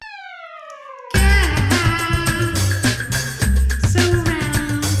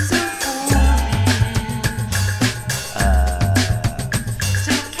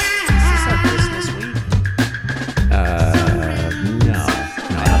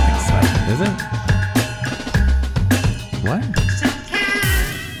Is it? What?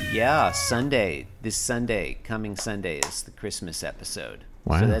 Yeah, Sunday. This Sunday, coming Sunday, is the Christmas episode.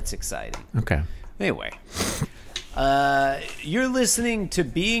 Wow. So that's exciting. Okay. Anyway, you're listening to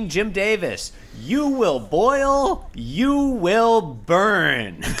Being Jim Davis. You will boil, you will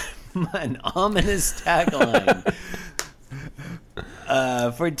burn. An ominous tagline.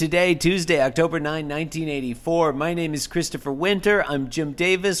 For today, Tuesday, October 9, 1984. My name is Christopher Winter. I'm Jim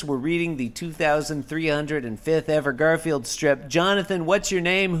Davis. We're reading the 2,305th ever Garfield strip. Jonathan, what's your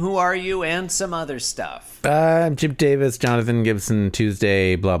name? Who are you? And some other stuff. I'm Jim Davis, Jonathan Gibson,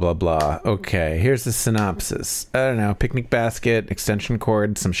 Tuesday, blah, blah, blah. Okay, here's the synopsis. I don't know, picnic basket, extension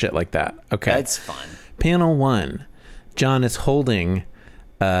cord, some shit like that. Okay. That's fun. Panel 1. John is holding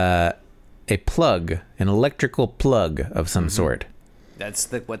a plug, an electrical plug of some sort.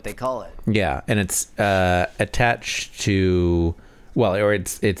 That's what they call it. Yeah, and it's attached to, well, or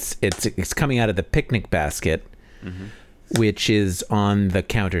it's coming out of the picnic basket, which is on the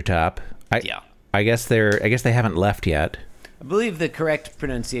countertop. I guess they haven't left yet. I believe the correct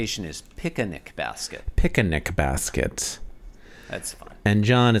pronunciation is picnic basket. Picnic basket. That's fun. And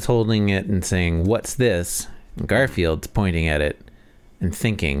John is holding it and saying, "What's this?" And Garfield's pointing at it and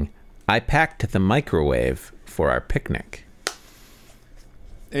thinking, "I packed the microwave for our picnic."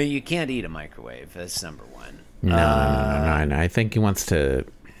 You can't eat a microwave. That's number one. No. I think he wants to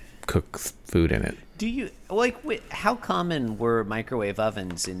cook food in it. Do you how common were microwave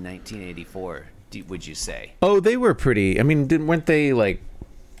ovens in 1984? Would you say? Oh, they were pretty. I mean, weren't they a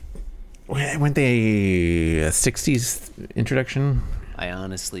 60s introduction? I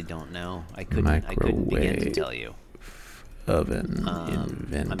honestly don't know. I couldn't begin to tell you. Oven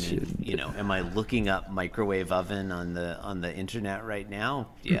invented. I mean, am I looking up microwave oven on the internet right now?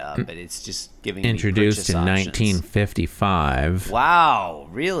 Yeah, but it's just giving introduced me in purchase options. 1955. Wow,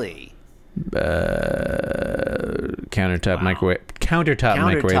 really? Countertop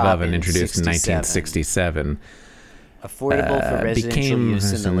microwave oven introduced in 1967. Affordable for residential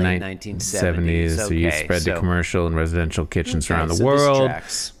use in the late 1970s. So use spread to commercial and residential kitchens around the world.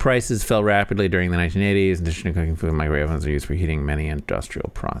 Prices fell rapidly during the 1980s. Additional cooking food microwave ovens are used for heating many industrial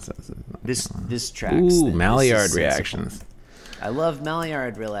processes. This tracks. Ooh, Maillard reactions. I love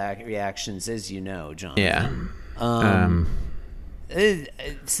Maillard reactions, as you know, John. Yeah.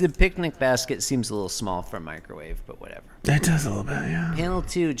 The picnic basket seems a little small for a microwave, but whatever. It does a little bit, yeah. Panel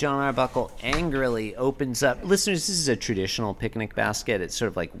 2, John Arbuckle angrily opens up. Listeners, this is a traditional picnic basket. It's sort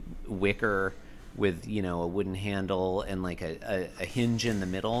of like wicker with, a wooden handle and like a hinge in the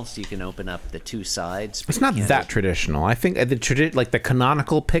middle, so you can open up the two sides. It's not that traditional. I think the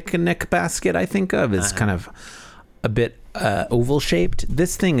canonical picnic basket I think of is kind of a bit oval shaped.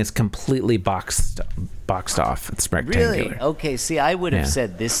 This thing is completely boxed off. It's rectangular. Really? Okay, see, I would have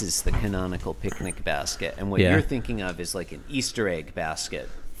said this is the canonical picnic basket, and what you're thinking of is like an Easter egg basket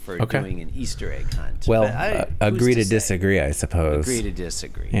for doing an Easter egg hunt. Well, agree to disagree, I suppose. Agree to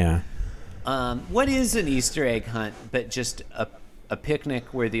disagree. Yeah. What is an Easter egg hunt but just a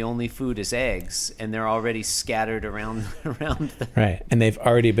picnic where the only food is eggs, and they're already scattered around the... Right, and they've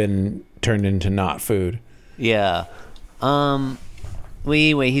already been turned into not food. Yeah.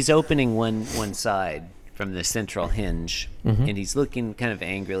 He's opening one side from the central hinge, and he's looking kind of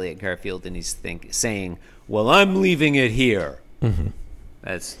angrily at Garfield, and he's saying, "Well, I'm leaving it here."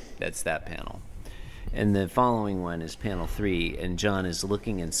 That's that panel. And the following one is panel 3, and John is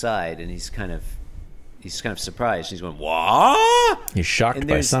looking inside, and he's kind of surprised. He's going, "What?" He's shocked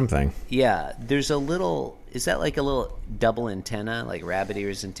by something. Yeah, there's a little. Is that like a little double antenna, like rabbit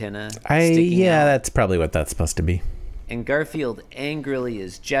ears antenna? That's probably what that's supposed to be. And Garfield angrily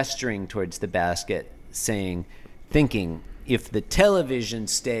is gesturing towards the basket, thinking, if the television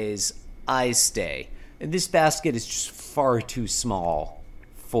stays, I stay. And this basket is just far too small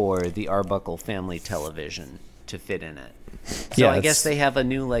for the Arbuckle family television to fit in it. So I guess they have a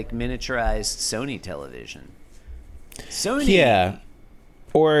new, miniaturized Sony television. Sony. Yeah.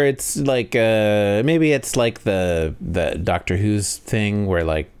 Or it's like maybe it's like the Doctor Who's thing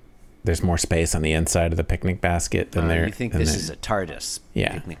where there's more space on the inside of the picnic basket than there. You think this is a TARDIS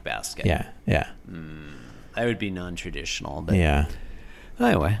picnic basket? Yeah. That would be non-traditional, but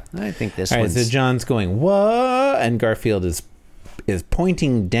anyway, I think this. All right, so John's going what, and Garfield is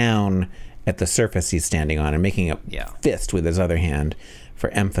pointing down at the surface he's standing on and making a fist with his other hand for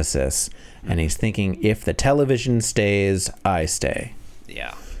emphasis, and he's thinking, if the television stays, I stay.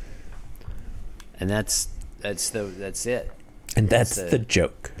 Yeah. And that's it. And that's the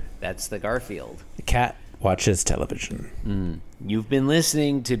joke. That's the Garfield. The cat watches television. You've been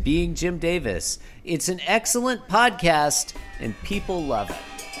listening to Being Jim Davis. It's an excellent podcast, and people love it.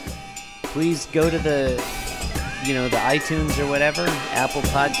 please go to the iTunes or whatever, Apple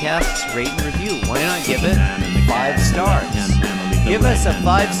Podcasts, rate and review. Why not give it 5 stars? Give us a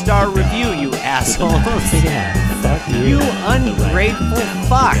 5-star review, you assholes. Yeah, fuck you. You ungrateful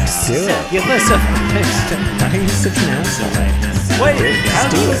fucks. Do it. Give us a 5-star. Why are you such an asshole? Wait, how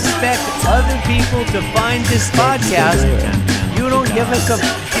do you expect other people to find this podcast? You don't give us a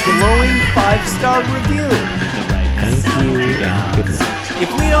glowing 5-star review. Thank you. And good night.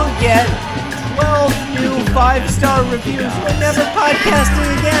 If we don't get 12 new 5-star reviews, we're never podcasting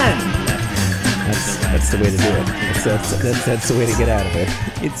again. That's the way to do it. That's the way to get out of it.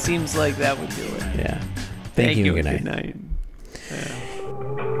 It seems like that would do it. Yeah. Thank you. and Good night.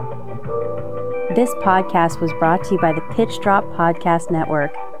 This podcast was brought to you by the Pitch Drop Podcast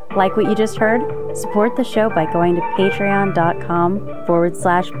Network. Like what you just heard? Support the show by going to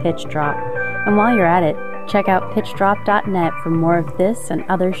patreon.com/pitchdrop. And while you're at it, check out pitchdrop.net for more of this and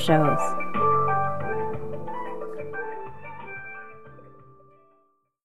other shows.